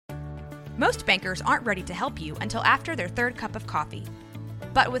Most bankers aren't ready to help you until after their third cup of coffee.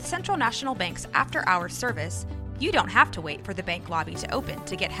 But with Central National Bank's after-hours service, you don't have to wait for the bank lobby to open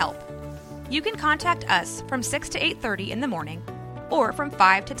to get help. You can contact us from 6 to 8:30 in the morning or from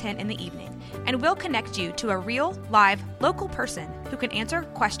 5 to 10 in the evening, and we'll connect you to a real, live, local person who can answer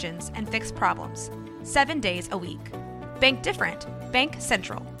questions and fix problems 7 days a week. Bank different. Bank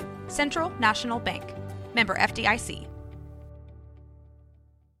Central. Central National Bank. Member FDIC.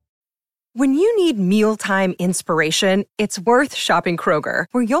 When you need mealtime inspiration, it's worth shopping Kroger,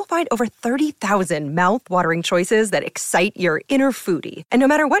 where you'll find over 30,000 mouth-watering choices that excite your inner foodie. And no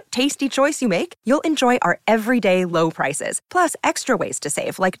matter what tasty choice you make, you'll enjoy our everyday low prices, plus extra ways to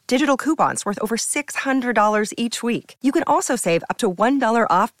save, like digital coupons worth over $600 each week. You can also save up to $1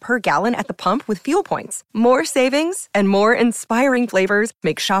 off per gallon at the pump with fuel points. More savings and more inspiring flavors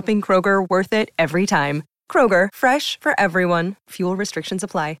make shopping Kroger worth it every time. Kroger, fresh for everyone. Fuel restrictions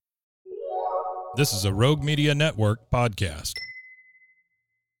apply. This is a Rogue Media Network podcast.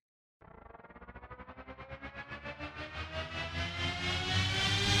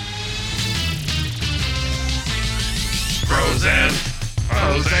 Bros and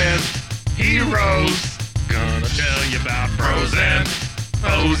foes and heroes. Gonna tell you about bros and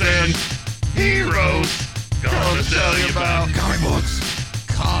foes and heroes. Gonna tell you about comic books,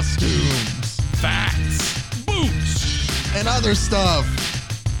 costumes, facts, Boots! and other stuff.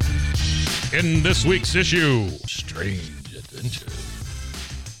 In this week's issue, Strange Adventure.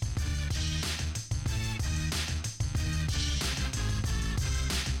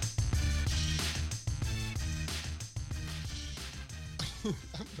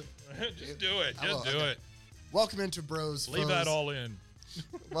 Just do it. Just do it. Welcome into Bros. Leave Foes. that all in.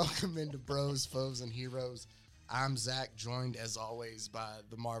 Welcome into Bros, Foes, and Heroes. I'm Zach, joined as always by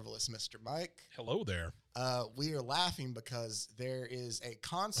the marvelous Mr. Mike. Hello there. We are laughing because there is a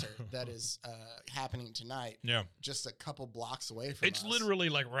concert that is happening tonight. Yeah. Just a couple blocks away from us. It's literally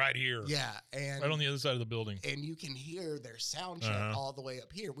like right here. Yeah. And right on the other side of the building. And you can hear their sound check all the way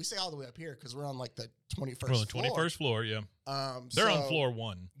up here. We say all the way up here because we're on like the 21st floor. Well, the 21st floor, yeah. They're on floor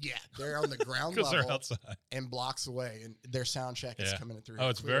 1. Yeah, they're on the ground Because level. they're outside. And blocks away, and their sound check is coming in through. Oh,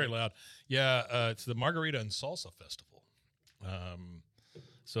 it's very loud. Yeah, it's the Margarita and Salsa Festival.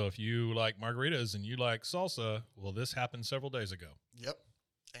 So if you like margaritas and you like salsa, well, this happened several days ago. Yep,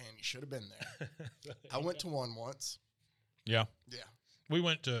 and you should have been there. I went to one once. Yeah. Yeah.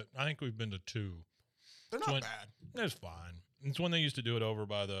 I think we've been to 2. They're not bad. It's fine. It's when they used to do it over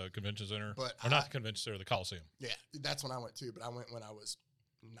by the convention center. Or not the convention center, the Coliseum. Yeah, that's when I went too, but I went when I was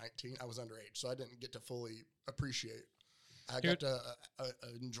 19. I was underage, so I didn't get to fully appreciate. I got to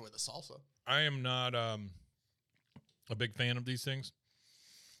enjoy the salsa. I am not a big fan of these things.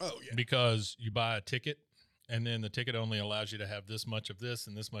 Oh, yeah. Because you buy a ticket, and then the ticket only allows you to have this much of this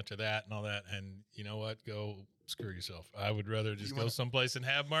and this much of that and all that. And you know what? Go screw yourself. I would rather just go someplace and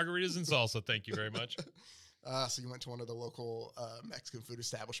have margaritas and salsa. Thank you very much. So you went to one of the local Mexican food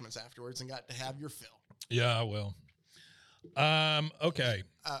establishments afterwards and got to have your fill. Yeah, well. Okay.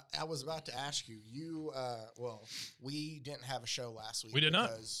 I was about to ask you, we didn't have a show last week. We did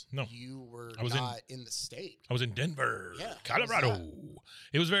not. Because no. you were not in the state. I was in Denver, yeah, Colorado.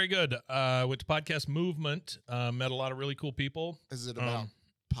 It was very good. Went to Podcast Movement, met a lot of really cool people. Is it about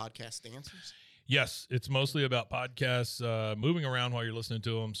podcast dancers? Yes, it's mostly about podcasts, moving around while you're listening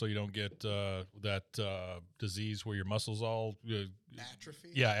to them so you don't get that disease where your muscles all atrophy.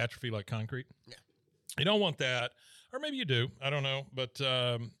 Yeah, atrophy like concrete. Yeah. You don't want that. Or maybe you do. I don't know. But,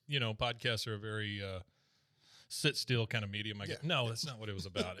 podcasts are a very sit-still kind of medium, I guess. No, that's not what it was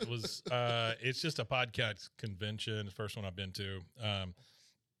about. It was it's just a podcast convention, the first one I've been to.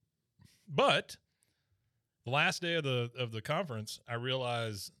 But the last day of the conference, I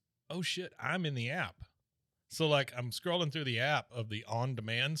realized, oh, shit, I'm in the app. So, like, I'm scrolling through the app of the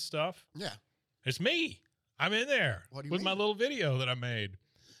on-demand stuff. Yeah. It's me. I'm in there with my little video that I made.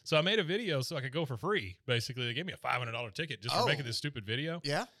 So I made a video so I could go for free. Basically, they gave me a $500 ticket just for making this stupid video.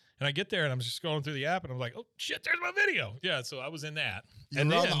 Yeah. And I get there and I'm just scrolling through the app and I'm like, oh shit, there's my video. Yeah. So I was in that. You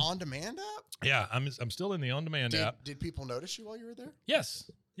were on the on-demand app? Yeah, I'm still in the on-demand app. Did people notice you while you were there?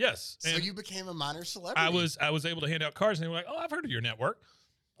 Yes. So you became a minor celebrity. I was able to hand out cards and they were like, oh, I've heard of your network.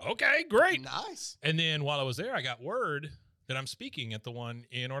 Okay, great. Nice. And then while I was there, I got word that I'm speaking at the one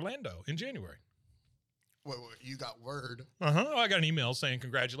in Orlando in January. Wait, you got word? I got an email saying,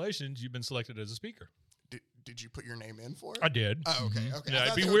 congratulations, you've been selected as a speaker. Did you put your name in for it? I did. Oh, okay. Okay. Yeah,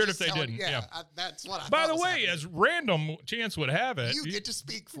 it'd be weird if they didn't. Yeah. That's what I By thought the was way, happening. as random chance would have it, you get to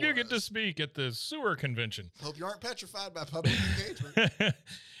speak for You get to speak at the sewer convention. Hope you aren't petrified by public engagement.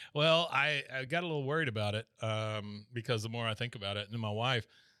 Well, I got a little worried about it because the more I think about it, and then my wife,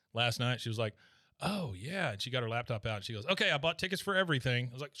 last night. She was like, oh, yeah. And she got her laptop out. And she goes, okay, I bought tickets for everything.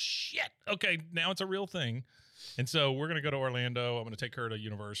 I was like, shit. Okay, now it's a real thing. And so we're going to go to Orlando. I'm going to take her to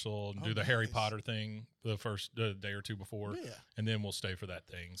Universal and do the Harry Potter thing the first day or two before. Yeah. And then we'll stay for that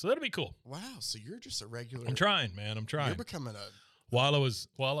thing. So that'll be cool. Wow. So you're just a regular. I'm trying, man. I'm trying. You're becoming a While I was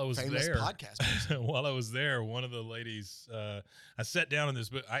famous there, podcast person. while I was there, one of the ladies, I sat down in this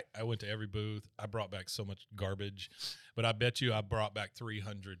booth. I went to every booth. I brought back so much garbage, but I bet you I brought back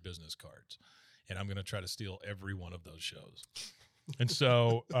 300 business cards, and I'm going to try to steal every one of those shows. And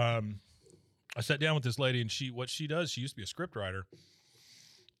so I sat down with this lady, and what she does, she used to be a script writer,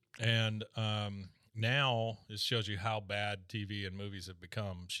 and now this shows you how bad TV and movies have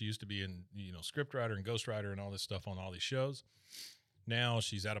become. She used to be in script writer and ghostwriter and all this stuff on all these shows. Now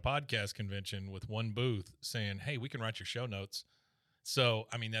she's at a podcast convention with one booth saying, hey, we can write your show notes. So,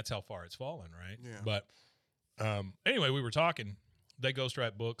 I mean, that's how far it's fallen, right? Yeah. But anyway, we were talking. They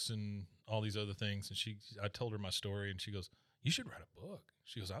ghostwrite books and all these other things. And I told her my story, and she goes, you should write a book.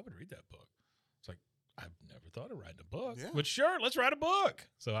 She goes, I would read that book. It's like, I've never thought of writing a book. Yeah. But sure, let's write a book.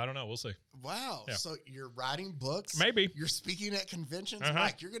 So I don't know. We'll see. Wow. Yeah. So you're writing books? Maybe. You're speaking at conventions? Uh-huh.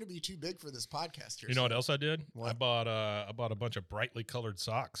 Mike, you're going to be too big for this podcast here. You know what else I did? What? I bought a bunch of brightly colored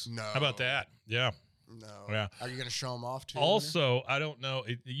socks. No. How about that? Yeah. No. Yeah. Are you going to show them off too? Also, I don't know.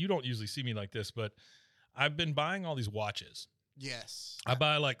 You don't usually see me like this, but I've been buying all these watches. Yes. I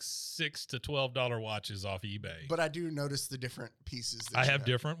buy like $6 to $12 watches off eBay. But I do notice the different pieces. That I have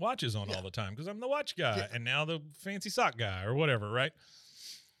different watches on all the time because I'm the watch guy and now the fancy sock guy or whatever, right?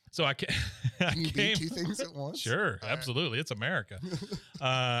 So Can you be two things at once? Sure, absolutely. It's America.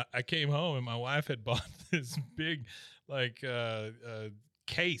 I came home and my wife had bought this big,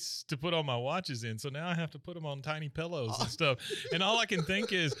 case to put all my watches in. So now I have to put them on tiny pillows and stuff. And all I can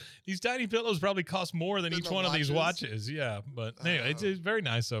think is these tiny pillows probably cost more than each one of these watches. Yeah. But anyway, it's very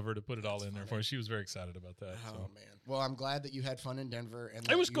nice of her to put it all in there for me. She was very excited about that. Oh, man. Well, I'm glad that you had fun in Denver and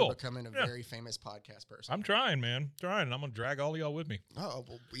it was cool. You're becoming a very famous podcast person. I'm trying, man. And I'm going to drag all of y'all with me. Oh,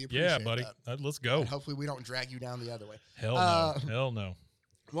 well, we appreciate Yeah, buddy. Let's go. And hopefully we don't drag you down the other way. Hell no. Hell no.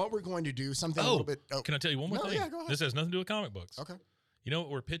 What we're going to do, something a little bit. Oh, can I tell you one more thing? Yeah, go ahead. This has nothing to do with comic books. Okay. You know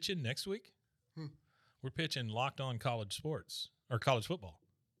what we're pitching next week? We're pitching Locked On College Sports or college football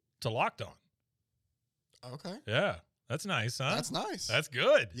to Locked On. Okay. Yeah. That's nice, huh? That's nice. That's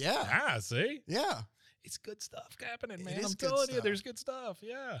good. Yeah. Ah, see? Yeah. It's good stuff happening, man. It is I'm good telling you, stuff. there's good stuff.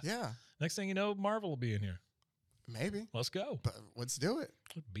 Yeah. Yeah. Next thing you know, Marvel will be in here. Maybe. Let's go. But let's do it.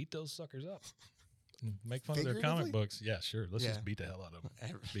 Beat those suckers up. Make fun of their comic books. Yeah, sure. Let's just beat the hell out of them.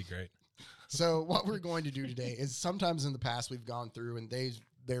 It'd be great. So what we're going to do today is sometimes in the past we've gone through and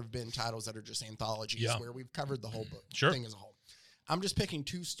there have been titles that are just anthologies where we've covered the whole book thing as a whole. I'm just picking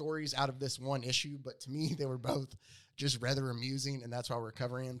two stories out of this one issue, but to me they were both just rather amusing, and that's why we're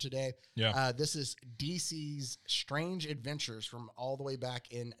covering them today. Yeah. This is DC's Strange Adventures from all the way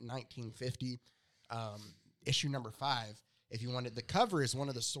back in 1950, issue number 5. If you wanted, the cover is one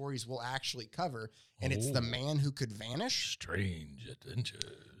of the stories we'll actually cover, and it's The Man Who Could Vanish. Strange Adventures.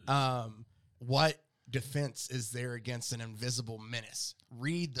 What defense is there against an invisible menace?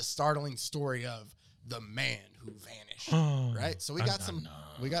 Read the startling story of the man who vanished. Right? So we got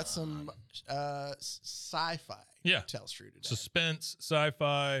some sci-fi tells true today. Suspense,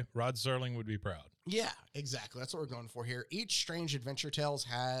 sci-fi. Rod Serling would be proud. Yeah, exactly. That's what we're going for here. Each Strange Adventure Tales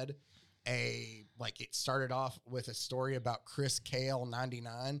had it started off with a story about Chris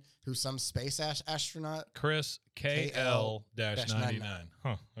KL99, who's some space astronaut. Chris KL-99.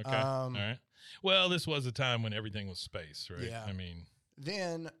 Huh. Okay. All right. Well, this was a time when everything was space, right? Yeah. I mean,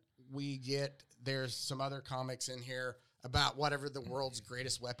 then there's some other comics in here about whatever the world's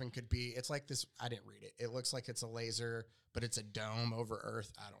greatest weapon could be. It's like this. I didn't read it. It looks like it's a laser, but it's a dome over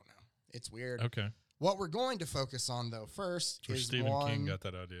Earth. I don't know. It's weird. Okay. What we're going to focus on, though, first is Stephen King got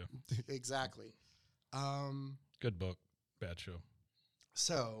that idea. Exactly. Good book. Bad show.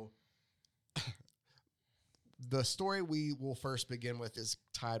 So, the story we will first begin with is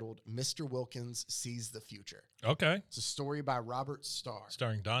titled Mr. Wilkins Sees the Future. Okay. It's a story by Robert Starr.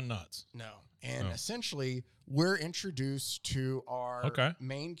 Starring Don Knotts. No. And essentially, we're introduced to our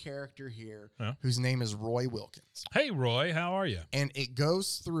main character here, whose name is Roy Wilkins. Hey, Roy, how are you? And it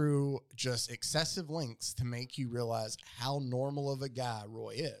goes through just excessive lengths to make you realize how normal of a guy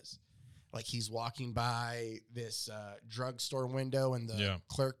Roy is. Like, he's walking by this drugstore window, and the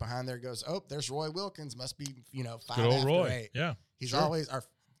clerk behind there goes, "Oh, there's Roy Wilkins. Must be, 5 Good old after Roy. 8." Yeah. He's always our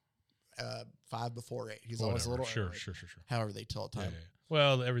 5 before 8. He's always a little sure. However they tell time. Yeah.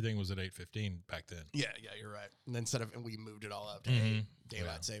 Well, everything was at 8:15 back then. Yeah, you're right. And then we moved it all up to 8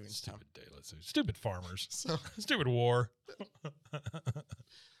 daylight savings time. Daylight savings. Stupid farmers. Stupid war.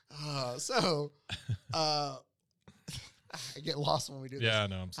 I get lost when we do this. Yeah,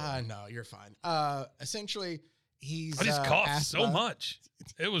 no, I'm sorry. No, you're fine. Essentially, he's. I just coughed so much.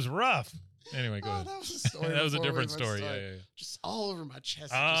 It was rough. Anyway, go ahead. That was a story. That was a different story. Yeah. Just all over my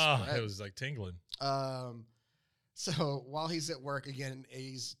chest. It was like tingling. So while he's at work again,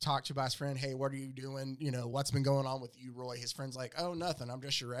 he's talked to by his friend. Hey, what are you doing? You know, what's been going on with you, Roy? His friend's like, oh, nothing. I'm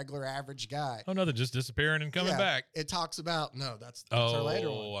just your regular average guy. Oh, nothing. Just disappearing and coming back. It talks about that's our later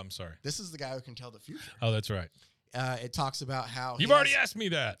one. Oh, I'm sorry. This is the guy who can tell the future. Oh, that's right. It talks about how you've already asked me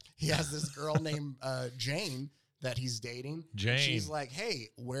that. He has this girl named Jane that he's dating. Jane. She's like, hey,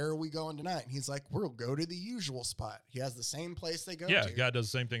 where are we going tonight? And he's like, we'll go to the usual spot. He has the same place they go to. Yeah, God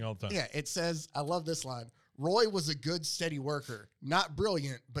does the same thing all the time. Yeah, it says, I love this line. Roy was a good, steady worker. Not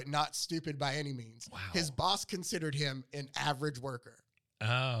brilliant, but not stupid by any means. Wow. His boss considered him an average worker.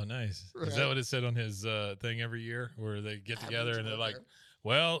 Oh, nice. Right. Is that what it said on his thing every year where they get together and they're like,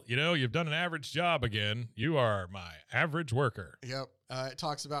 well, you know, you've done an average job again. You are my average worker. Yep. It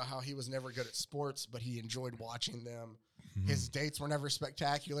talks about how he was never good at sports, but he enjoyed watching them. His dates were never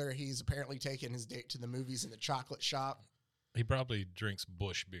spectacular. He's apparently taken his date to the movies in the chocolate shop. He probably drinks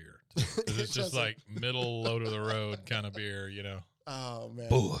Bush beer. It's just like middle, low to the road kind of beer, you know. Oh, man.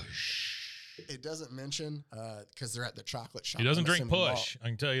 Bush. It doesn't mention, because they're at the chocolate shop. He doesn't drink Push. I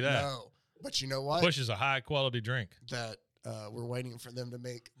can tell you that. No. But you know what? Push is a high quality drink. That we're waiting for them to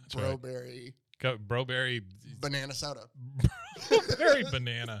make Broberry. Broberry. Banana soda. Broberry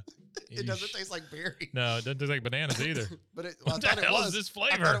banana. It doesn't taste like berry. No, it doesn't taste like bananas either. But I thought it was this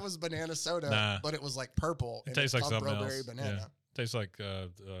flavor. I thought it was banana soda, but it was like purple. It tastes like something Broberry else. Banana. Yeah. Tastes like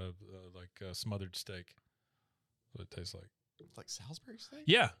smothered steak. What it tastes like. Like Salisbury steak?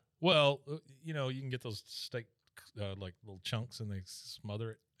 Yeah. Well, you know, you can get those steak like little chunks and they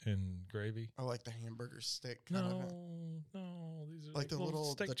smother it in gravy. Oh, like the hamburger stick. No, these are like the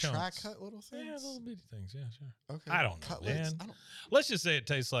little steak the chunks. tri-cut little things. Yeah, little bitty things. Yeah, sure. Okay. I don't know, man. Let's just say it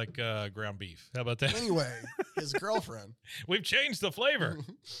tastes like ground beef. How about that? Anyway, his girlfriend. We've changed the flavor.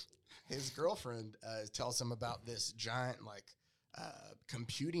 His girlfriend tells him about this giant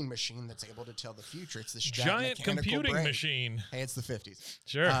computing machine that's able to tell the future. It's this giant computing brain. Machine. Hey, it's the 50s.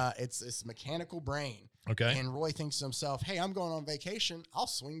 Sure. It's this mechanical brain. Okay. And Roy thinks to himself, hey, I'm going on vacation. I'll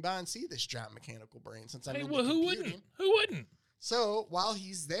swing by and see this giant mechanical brain since I'm into who computing. Who wouldn't? So while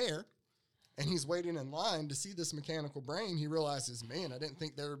he's there and he's waiting in line to see this mechanical brain, he realizes, man, I didn't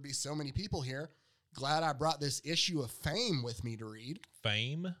think there would be so many people here. Glad I brought this issue of Fame with me to read.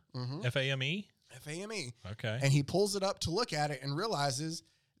 Fame? Mm-hmm. F-A-M-E? F-A-M-E. Okay. And he pulls it up to look at it and realizes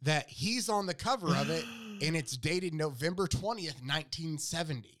that he's on the cover of it, and it's dated November 20th,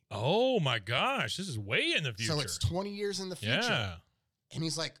 1970. Oh, my gosh. This is way in the future. So it's 20 years in the future. Yeah. And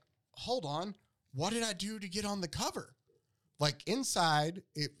he's like, hold on. What did I do to get on the cover? Like inside,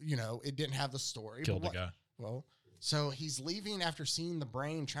 it didn't have the story. Killed the guy. Well, so he's leaving after seeing the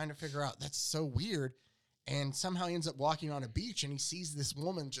brain, trying to figure out, that's so weird. And somehow he ends up walking on a beach, and he sees this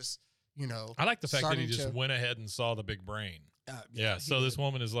woman just, I like the fact that he just went ahead and saw the big brain. Yeah. So this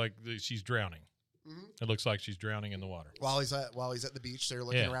woman is like, she's drowning. Mm-hmm. It looks like she's drowning in the water. While he's at the beach, they're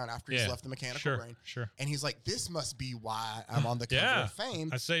looking around after he's left the mechanical brain. Sure. And he's like, this must be why I'm on the cover of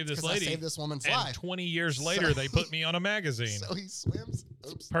Fame. I saved this lady. I saved this woman's and life. 20 years later, they put me on a magazine. So he swims.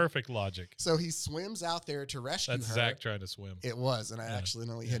 Oops. Perfect logic. So he swims out there to rescue her. That's Zach trying to swim. It was, and I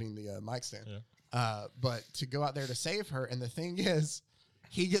accidentally hitting the mic stand. Yeah. But to go out there to save her, and the thing is,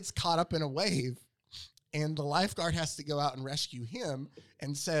 he gets caught up in a wave, and the lifeguard has to go out and rescue him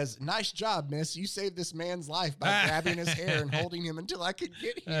and says, nice job, miss. You saved this man's life by grabbing his hair and holding him until I could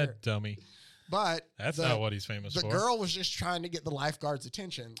get here. That dummy. But that's not what he's famous for. The girl was just trying to get the lifeguard's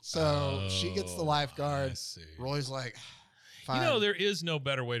attention. So she gets the lifeguard. Roy's like, fine. There is no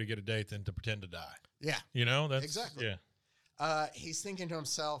better way to get a date than to pretend to die. Yeah. That's exactly. Yeah. He's thinking to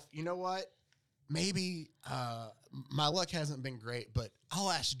himself, you know what? Maybe my luck hasn't been great, but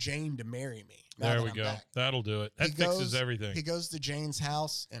I'll ask Jane to marry me. There we go. Back. That'll do it. That fixes everything. He goes to Jane's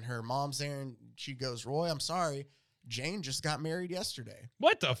house, and her mom's there, and she goes, Roy, I'm sorry. Jane just got married yesterday.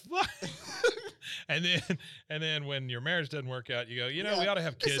 What the fuck? and then when your marriage doesn't work out, you go, we ought to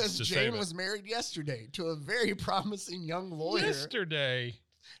have kids. It says Jane was married yesterday to a very promising young lawyer. Yesterday.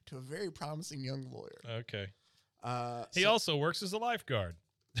 To a very promising young lawyer. Okay. He also works as a lifeguard.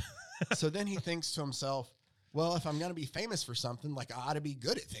 So then he thinks to himself, well, if I'm going to be famous for something, like I ought to be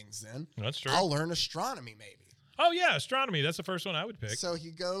good at things then. That's true. I'll learn astronomy maybe. Oh, yeah, astronomy. That's the first one I would pick. So he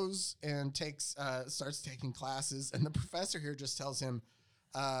goes and starts taking classes, and the professor here just tells him,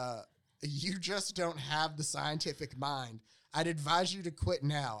 you just don't have the scientific mind. I'd advise you to quit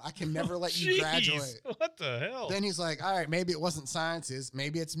now. I can never let you graduate. What the hell? Then he's like, all right, maybe it wasn't sciences.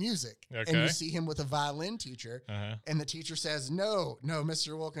 Maybe it's music. Okay. And you see him with a violin teacher. And the teacher says, no,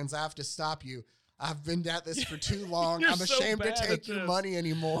 Mr. Wilkins, I have to stop you. I've been at this for too long. I'm ashamed to take your money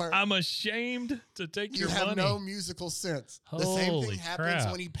anymore. I'm ashamed to take your money. You have no musical sense. The same thing happens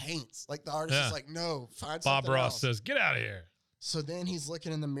when he paints. Like the artist is like, no, find something else. Bob Ross says, get out of here. So then he's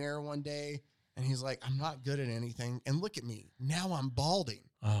looking in the mirror one day and he's like, I'm not good at anything. And look at me. Now I'm balding.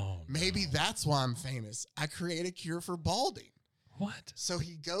 Oh, maybe that's why I'm famous. I create a cure for balding. What? So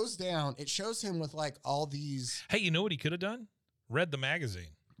he goes down. It shows him with like all these. Hey, you know what he could have done? Read the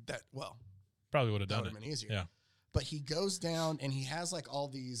magazine. Probably Probably would have done it. Been easier. Yeah. But he goes down and he has like all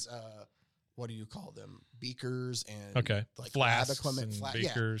these, what do you call them? Beakers and like flasks lab equipment, and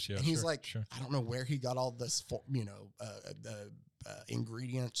beakers. Yeah. And he's like, I don't know where he got all this,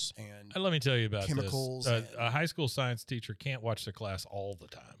 ingredients and let me tell you about chemicals. This. A high school science teacher can't watch the class all the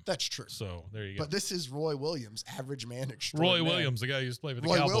time. That's true. So there you go. But this is Roy Williams, average man extraordinaire. Roy Williams, the guy who used to play for the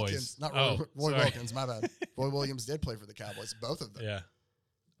Roy Cowboys. Wilkins, not Roy Wilkins, my bad. Roy Williams did play for the Cowboys, both of them. Yeah.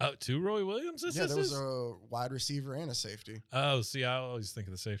 Oh, two Roy Williams? There was a wide receiver and a safety. Oh, see, I always think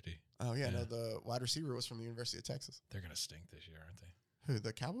of the safety. Oh, yeah. No, the wide receiver was from the University of Texas. They're going to stink this year, aren't they? Who,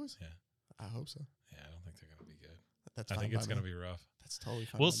 the Cowboys? Yeah. I hope so. Yeah, I don't think they're going to be good. That's I think it's going to be rough. That's totally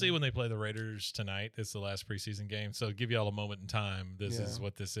fine. We'll see when they play the Raiders tonight. It's the last preseason game. So give you all a moment in time. This is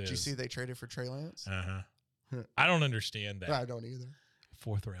what this is. Did you see they traded for Trey Lance? I don't understand that. I don't either.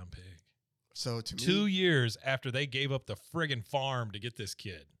 4th round pick. So to me, 2 years after they gave up the friggin' farm to get this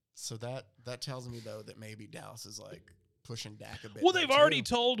kid. So that tells me, though, that maybe Dallas is like pushing Dak a bit. Well, they've already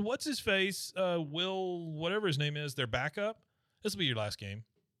told what's his face, Will, whatever his name is, their backup. This will be your last game.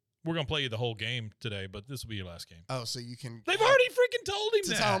 We're gonna play you the whole game today, but this will be your last game. Oh, so you can. They've already freaking told him to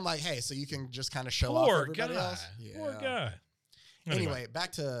that. tell him like, hey, so you can just kind of show off everybody else. Yeah. Poor guy. Anyway,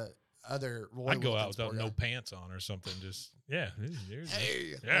 back to other. I'd go out without no pants on or something. Just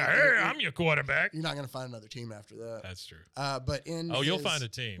hey, I'm your quarterback. You're not gonna find another team after that. That's true. But you'll find a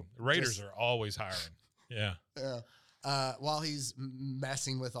team. The Raiders are always hiring. Yeah. Yeah. While he's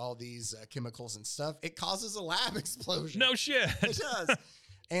messing with all these chemicals and stuff, it causes a lab explosion. No shit. It does.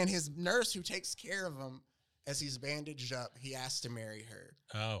 And his nurse who takes care of him, as he's bandaged up, he asks to marry her.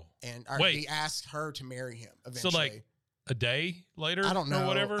 Oh. And he asked her to marry him eventually. So like a day later? I don't know. Or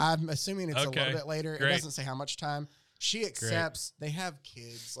whatever? I'm assuming it's a little bit later. Great. It doesn't say how much time. She accepts. Great. They have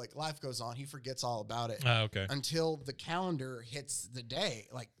kids. Like life goes on. He forgets all about it. Okay. Until the calendar hits the day.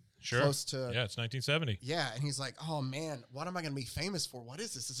 Like sure. Close to. Yeah, it's 1970. Yeah. And he's like, oh man, what am I going to be famous for? What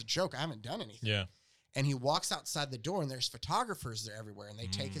is this? It's a joke. I haven't done anything. Yeah. And he walks outside the door and there's photographers there everywhere and they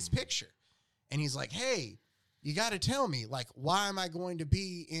take his picture. And he's like, hey, you got to tell me, like, why am I going to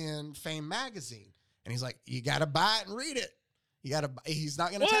be in Fame magazine? And he's like, you got to buy it and read it. He's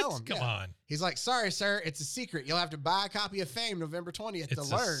not going to tell him. Come on. He's like, sorry, sir, it's a secret. You'll have to buy a copy of Fame November 20th to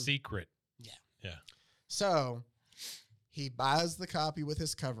learn. It's a secret. Yeah. Yeah. So he buys the copy with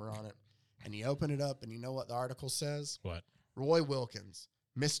his cover on it and you open it up and you know what the article says? What? Roy Wilkins,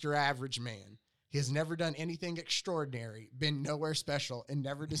 Mr. Average Man. He has never done anything extraordinary, been nowhere special, and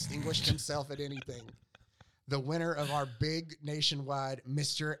never distinguished himself at anything. The winner of our big nationwide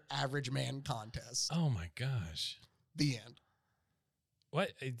Mr. Average Man contest. Oh, my gosh. The end.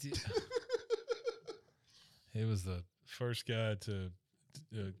 What? He was the first guy to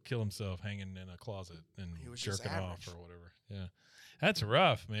kill himself hanging in a closet and jerking off or whatever. Yeah. That's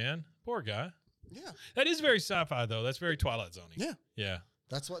rough, man. Poor guy. Yeah. That is very sci-fi, though. That's very Twilight Zone-y. Yeah. Yeah.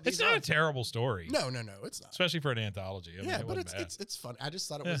 That's what it's not a terrible story. No, it's not. Especially for an anthology. I mean, but it's fun. I just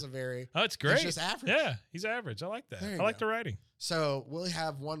thought it was a very. Oh, it's great. It's just average. Yeah, he's average. I like that. I like the writing. So we'll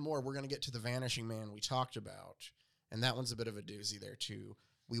have one more. We're going to get to the Vanishing Man we talked about, and that one's a bit of a doozy there too.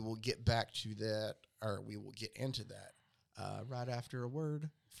 We will get back to that, or we will get into that right after a word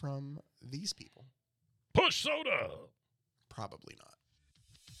from these people. Push soda. Probably not.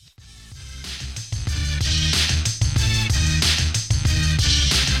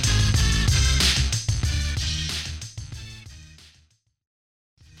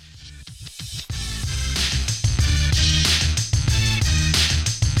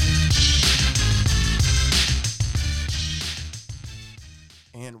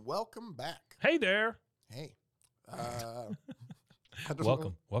 And welcome back. Hey there. Hey.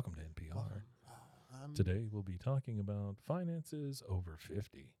 Welcome to NPR. Today we'll be talking about finances over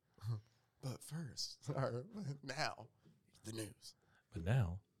 50. But first, now, the news. But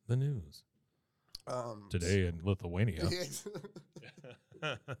now, the news. Today in Lithuania.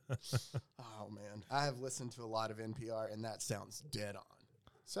 Oh, man. I have listened to a lot of NPR, and that sounds dead on.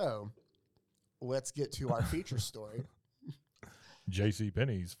 So, let's get to our feature story. J.C.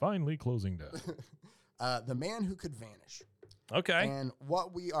 Penney's finally closing down. The Man Who Could Vanish. Okay. And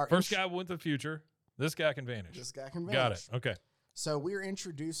what we are... First guy went to the future. This guy can vanish. This guy can vanish. Got it. Okay. So we're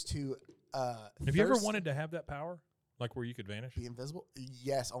introduced to... have you ever wanted to have that power? Like where you could vanish? Be invisible?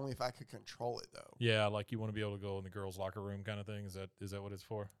 Yes, only if I could control it, though. Yeah, like you want to be able to go in the girls' locker room kind of thing? Is that what it's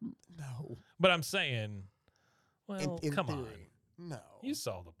for? No. But I'm saying, well, in come theory, on. No. You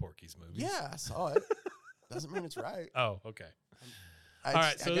saw the Porky's movies. Yeah, I saw it. Doesn't mean it's right. Oh, okay. All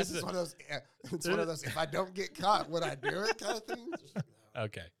right, so I guess this is one of those. It's one of those. If I don't get caught, would I do it? Kind of thing.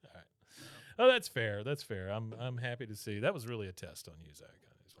 Okay. All right. Oh, that's fair. That's fair. I'm happy to see. That was really a test on you, Zach.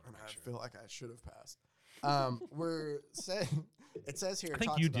 I feel like I should have passed. We're saying it says here. I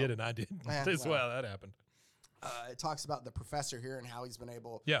think you did and I didn't. That's why that happened. It talks about the professor here and how he's been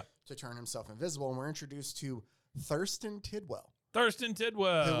able to turn himself invisible, and we're introduced to Thurston Tidwell. Thurston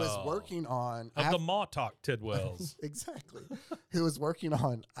Tidwell, who was working on the Maw Talk Tidwells. Exactly. Who was working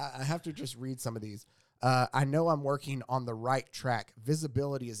on? I have to just read some of these. I know I'm working on the right track.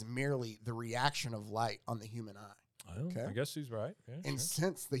 Visibility is merely the reaction of light on the human eye. Well, okay. I guess he's right. Yeah, and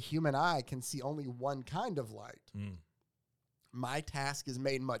since the human eye can see only one kind of light, my task is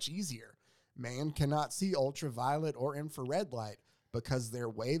made much easier. Man cannot see ultraviolet or infrared light because their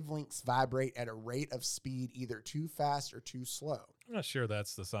wavelengths vibrate at a rate of speed either too fast or too slow. I'm not sure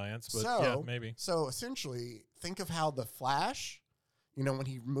that's the science, but yeah, maybe. So essentially, think of how the Flash, when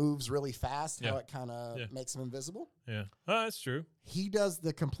he moves really fast, how it kind of makes him invisible. Yeah. Oh, that's true. He does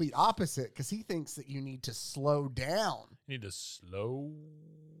the complete opposite because he thinks that you need to slow down. You need to slow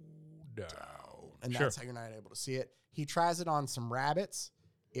down. And that's how you're not able to see it. He tries it on some rabbits.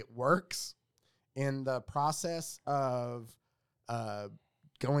 It works. In the process of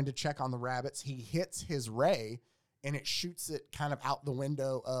going to check on the rabbits, he hits his ray, and it shoots it kind of out the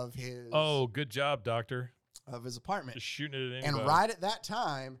window of his... Oh, good job, doctor. Of his apartment. Just shooting it at anybody. And right at that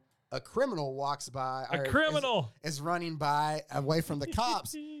time, a criminal walks by. A criminal! Is running by away from the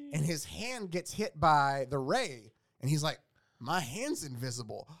cops, and his hand gets hit by the ray. And he's like, my hand's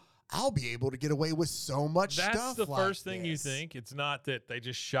invisible. I'll be able to get away with so much stuff. That's the first thing you think. It's not that they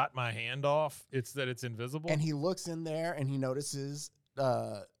just shot my hand off. It's that it's invisible. And he looks in there and he notices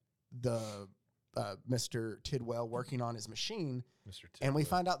Mr. Tidwell working on his machine. Mr. Tidwell. And we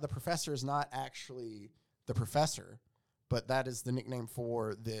find out the professor is not actually the professor, but that is the nickname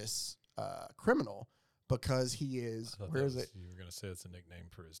for this criminal because he is. Where is it? You were going to say it's a nickname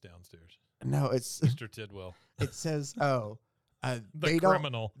for his downstairs. No, it's Mr. Tidwell. It says, the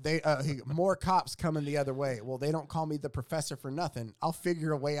criminal. More cops coming the other way. Well, they don't call me the professor for nothing. I'll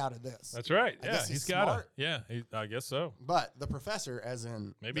figure a way out of this. That's right. Yeah, he's got it. Yeah, I guess so. But the professor, as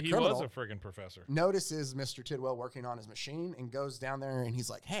in maybe he was a friggin' professor, notices Mr. Tidwell working on his machine and goes down there and he's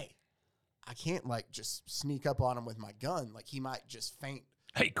like, "Hey, I can't just sneak up on him with my gun. Like he might just faint."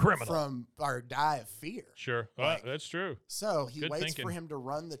 Hey, criminal! Or die of fear. Sure, that's true. So he waits for him to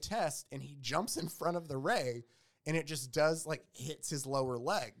run the test, and he jumps in front of the ray. And it just does hits his lower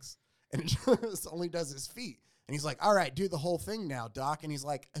legs, and it just only does his feet. And he's like, "All right, do the whole thing now, Doc." And he's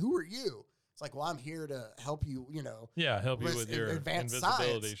like, "Who are you?" It's like, "Well, I'm here to help you, help you with your advanced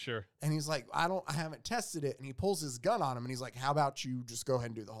invisibility, science." Sure. And he's like, I haven't tested it." And he pulls his gun on him, and he's like, "How about you just go ahead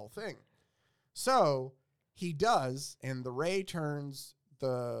and do the whole thing?" So he does, and the ray turns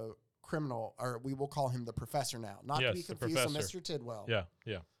the criminal, or we will call him the professor now, not to be confused with Mr. Tidwell. Yeah,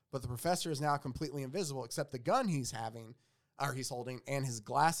 yeah. But the professor is now completely invisible except the gun he's holding, and his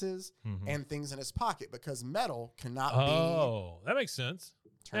glasses and things in his pocket because metal cannot be. That makes sense.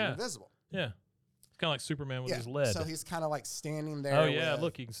 Turned invisible. Yeah. It's kind of like Superman with his lead. So he's kind of standing there. Oh, yeah.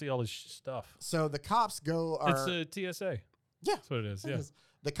 Look, you can see all his stuff. So the cops It's a TSA. Yeah. That's what it is. Yeah.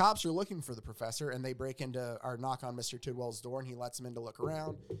 The cops are looking for the professor, and they knock on Mr. Tidwell's door, and he lets them in to look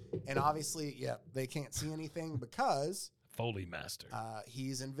around. And obviously, they can't see anything because Foley master.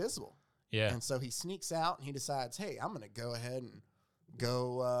 He's invisible. Yeah. And so he sneaks out and he decides, hey, I'm going to go ahead and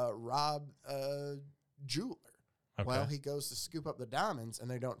go rob a jeweler. Okay. Well, he goes to scoop up the diamonds and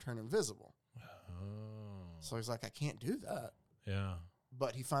they don't turn invisible. Oh. So he's like, I can't do that. Yeah.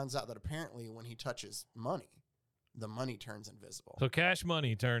 But he finds out that apparently when he touches money, the money turns invisible. So cash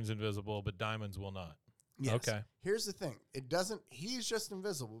money turns invisible, but diamonds will not. Yes. Okay. Here's the thing. He's just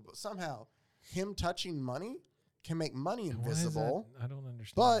invisible, but somehow him touching money can make money invisible. I don't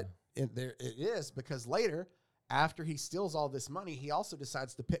understand. But it is because later, after he steals all this money, he also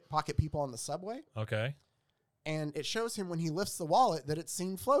decides to pickpocket people on the subway. Okay. And it shows him when he lifts the wallet that it's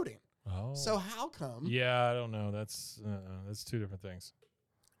seen floating. Oh. So how come? Yeah, I don't know. That's two different things.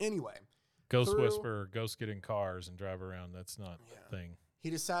 Anyway. Ghost whisperer, ghost get in cars and drive around. That's not a thing. He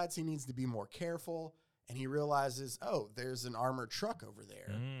decides he needs to be more careful. and he realizes, oh, there's an armored truck over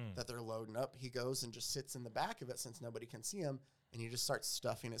there that they're loading up. He goes and just sits in the back of it since nobody can see him, and he just starts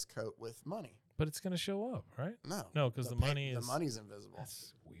stuffing his coat with money. But it's going to show up, right? No, because the money's invisible.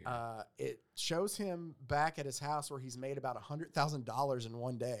 That's weird. It shows him back at his house where he's made about $100,000 in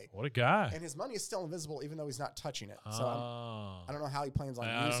one day. What a guy! And his money is still invisible, even though he's not touching it. So I don't know how he plans on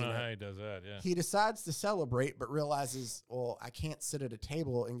using it. I don't know how he does that. Yeah. He decides to celebrate, but realizes, well, I can't sit at a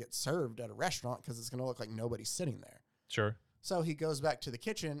table and get served at a restaurant because it's going to look like nobody's sitting there. Sure. So he goes back to the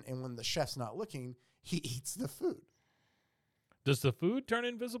kitchen, and when the chef's not looking, he eats the food. Does the food turn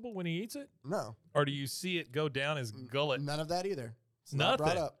invisible when he eats it? No. Or do you see it go down his gullet? None of that either. It's Nothing. not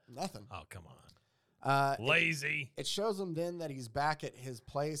brought up. Nothing. Oh, come on. Lazy. It shows him then that he's back at his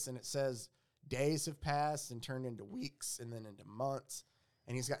place, and it says days have passed and turned into weeks and then into months.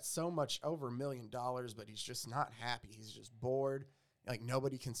 And he's got so much, over $1 million, but he's just not happy. He's just bored. Like,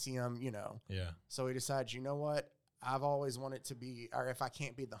 nobody can see him, you know. Yeah. So he decides, you know what? I've always wanted to be, or if I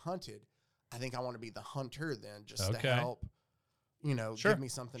can't be the hunted, I think I want to be the hunter then, just to help, you know, give me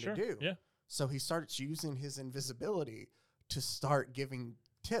something to do. Yeah. So he starts using his invisibility to start giving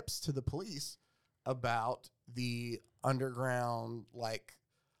tips to the police about the underground, like,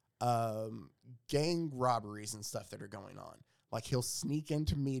 gang robberies and stuff that are going on. Like, he'll sneak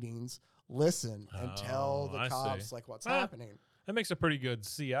into meetings, listen, and tell the cops, like, what's happening. That makes a pretty good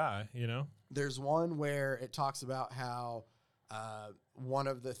CI, you know? There's one where it talks about how one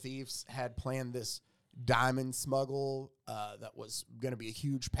of the thieves had planned this diamond smuggle that was going to be a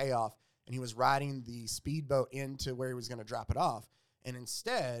huge payoff, and he was riding the speedboat into where he was going to drop it off. And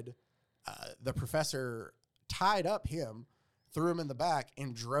instead, the professor tied up him, threw him in the back,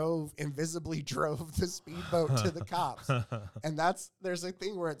 and invisibly drove the speedboat to the cops. And there's a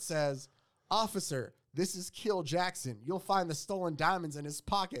thing where it says, "Officer, this is Kill Jackson. You'll find the stolen diamonds in his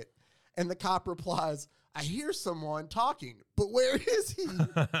pocket." And the cop replies, "I hear someone talking, but where is he?"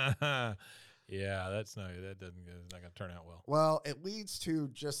 Yeah, it's not going to turn out well. Well, it leads to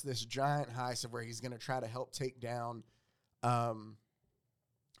just this giant heist of where he's going to try to help take down, That's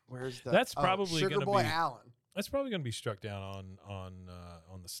probably Sugar Boy Allen. That's probably going to be struck down on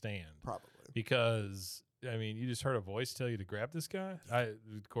the stand. Probably. Because, I mean, you just heard a voice tell you to grab this guy.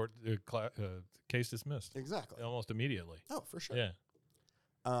 Case dismissed. Exactly. Almost immediately. Oh, for sure. Yeah.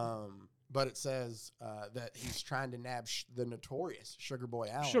 But it says that he's trying to nab the notorious Sugar Boy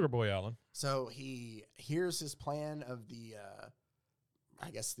Allen. Sugar Boy Allen. So he hears his plan of the,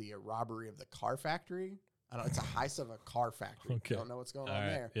 the robbery of the car factory. I don't know. It's a heist of a car factory. Okay. Don't know what's going on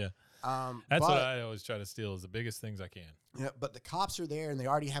there. Yeah. That's what I always try to steal is the biggest things I can. Yeah, but the cops are there and they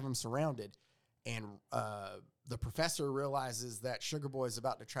already have him surrounded. And the professor realizes that Sugar Boy is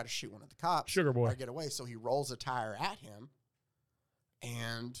about to try to shoot one of the cops. Sugar Boy. Or get away. So he rolls a tire at him.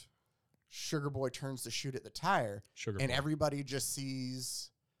 And Sugar Boy turns to shoot at the tire. And everybody just sees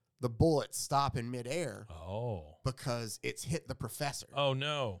the bullet stop in midair. Oh. Because it's hit the professor. Oh,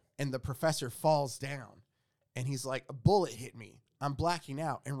 no. And the professor falls down. And he's like, "A bullet hit me. I'm blacking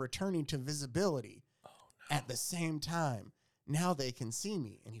out and returning to visibility at the same time. Now they can see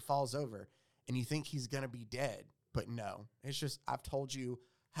me." And he falls over. And you think he's going to be dead. But no. It's just, I've told you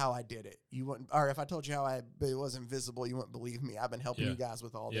how I did it. You wouldn't, or if I told you how it was invisible, you wouldn't believe me. I've been helping you guys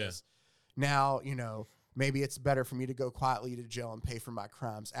with all this. Now, you know, maybe it's better for me to go quietly to jail and pay for my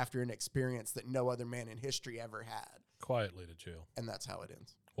crimes after an experience that no other man in history ever had. Quietly to jail. And that's how it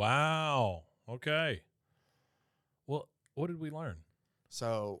ends. Wow. Okay. Well, what did we learn?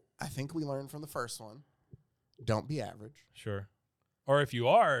 So I think we learned from the first one, don't be average. Sure. Or if you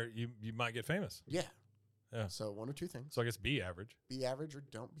are, you might get famous. Yeah. Yeah. So one or two things. So I guess be average. Be average or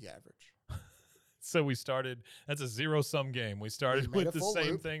don't be average. So we started, that's a zero-sum game. We started with the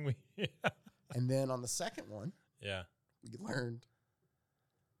same thing. And then on the second one, we learned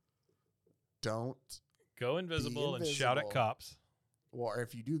don't go invisible and shout at cops. Well, or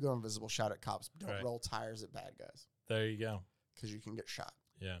if you do go invisible, shout at cops. But don't roll tires at bad guys. There you go. Because you can get shot.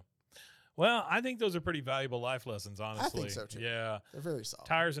 Yeah. Well, I think those are pretty valuable life lessons, honestly. I think so, too. Yeah. They're very solid.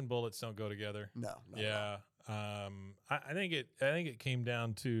 Tires and bullets don't go together. No. Yeah. I think it came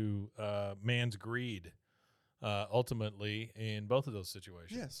down to man's greed, ultimately, in both of those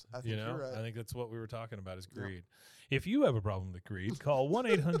situations. Yes, I think you're right. I think that's what we were talking about is greed. Yep. If you have a problem with greed, call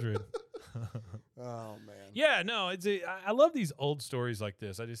 1-800. Oh man. Yeah, no, I love these old stories like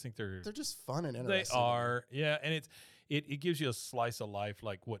this. I just think they're just fun and interesting. They are, yeah, and it gives you a slice of life,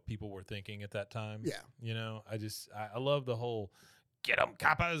 like what people were thinking at that time. Yeah, you know, I love the whole get them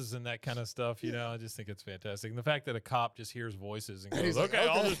coppas and that kind of stuff. You know, I just think it's fantastic. And the fact that a cop just hears voices and goes, okay,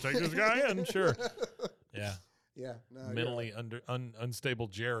 I'll just take this guy in. Sure. Yeah. Yeah. No, mentally unstable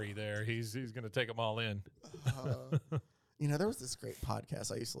Jerry there. He's going to take them all in. There was this great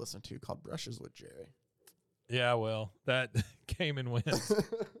podcast I used to listen to called Brushes with Jerry. Yeah, well, that came and went. As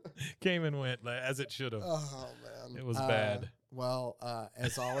it should have. Oh, man. It was bad. Well,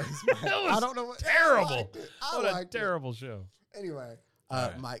 as always, I don't know what. Terrible. What a terrible show. Anyway,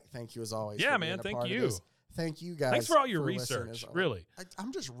 right. Mike, thank you as always. Yeah, man, thank you. Thank you guys. Thanks for all your research, really.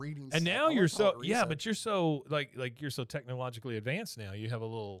 I'm just reading. And now you're so but you're so like you're so technologically advanced now. You have a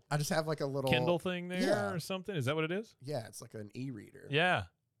little. I just have like a little Kindle thing there or something. Is that what it is? Yeah, it's like an e-reader. Yeah,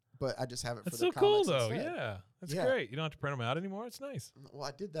 but I just have it. That's for the so cool comics though. instead. Yeah, that's great. You don't have to print them out anymore. It's nice. Well,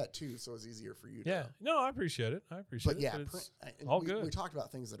 I did that too, so it's easier for you. Yeah, no, I appreciate it. But yeah, it's all good. We talked about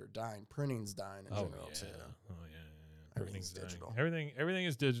things that are dying. Printing's dying in general too. Oh yeah. Everything's digital. Everything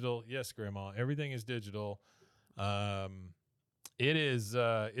is digital. Yes, Grandma. Everything is digital. It is.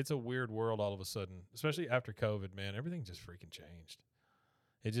 It's a weird world all of a sudden, especially after COVID. Man, everything just freaking changed.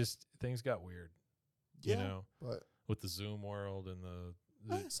 Things got weird. Yeah, you know, but with the Zoom world and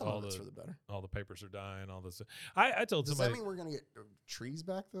all that's for the better. All the papers are dying. All this. I told Does somebody. Does that mean we're gonna get trees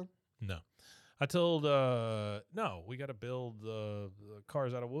back then? No. I told no. We got to build the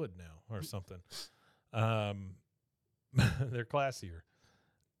cars out of wood now or something. They're classier.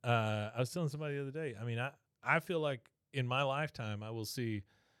 I was telling somebody the other day. I mean, I feel like in my lifetime I will see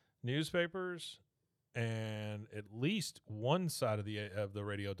newspapers and at least one side of the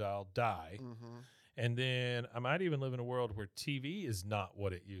radio dial die, and then I might even live in a world where TV is not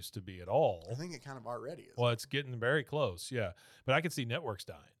what it used to be at all. I think it kind of already is. Well, it's getting very close, yeah. But I could see networks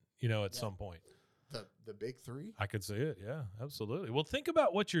dying, at some point. The big three? I could see it, yeah, absolutely. Well, think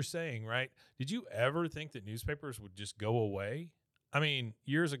about what you're saying, right? Did you ever think that newspapers would just go away? I mean,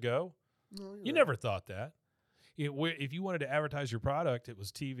 years ago, you never thought that. If you wanted to advertise your product, it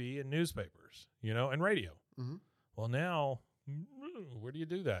was TV and newspapers, and radio. Mm-hmm. Well, now, where do you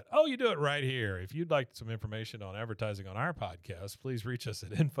do that? Oh, you do it right here. If you'd like some information on advertising on our podcast, please reach us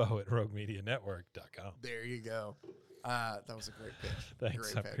at info@roguemedianetwork.com. There you go. That was a great pitch.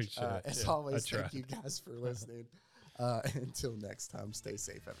 Thanks, great I pitch. appreciate it. As always, thank you guys for listening. Until next time, stay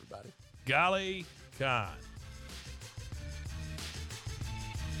safe, everybody. Golly Khan.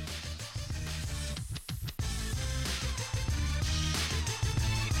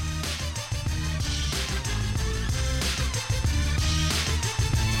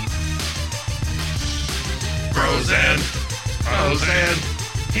 Pros and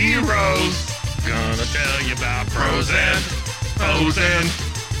heroes. Gonna tell you about pros and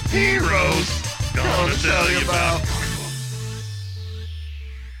heroes. Gonna tell you about.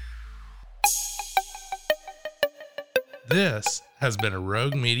 This has been a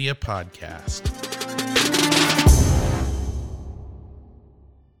Rogue Media podcast.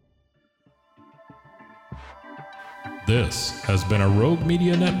 This has been a Rogue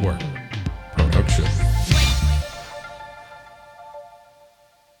Media Network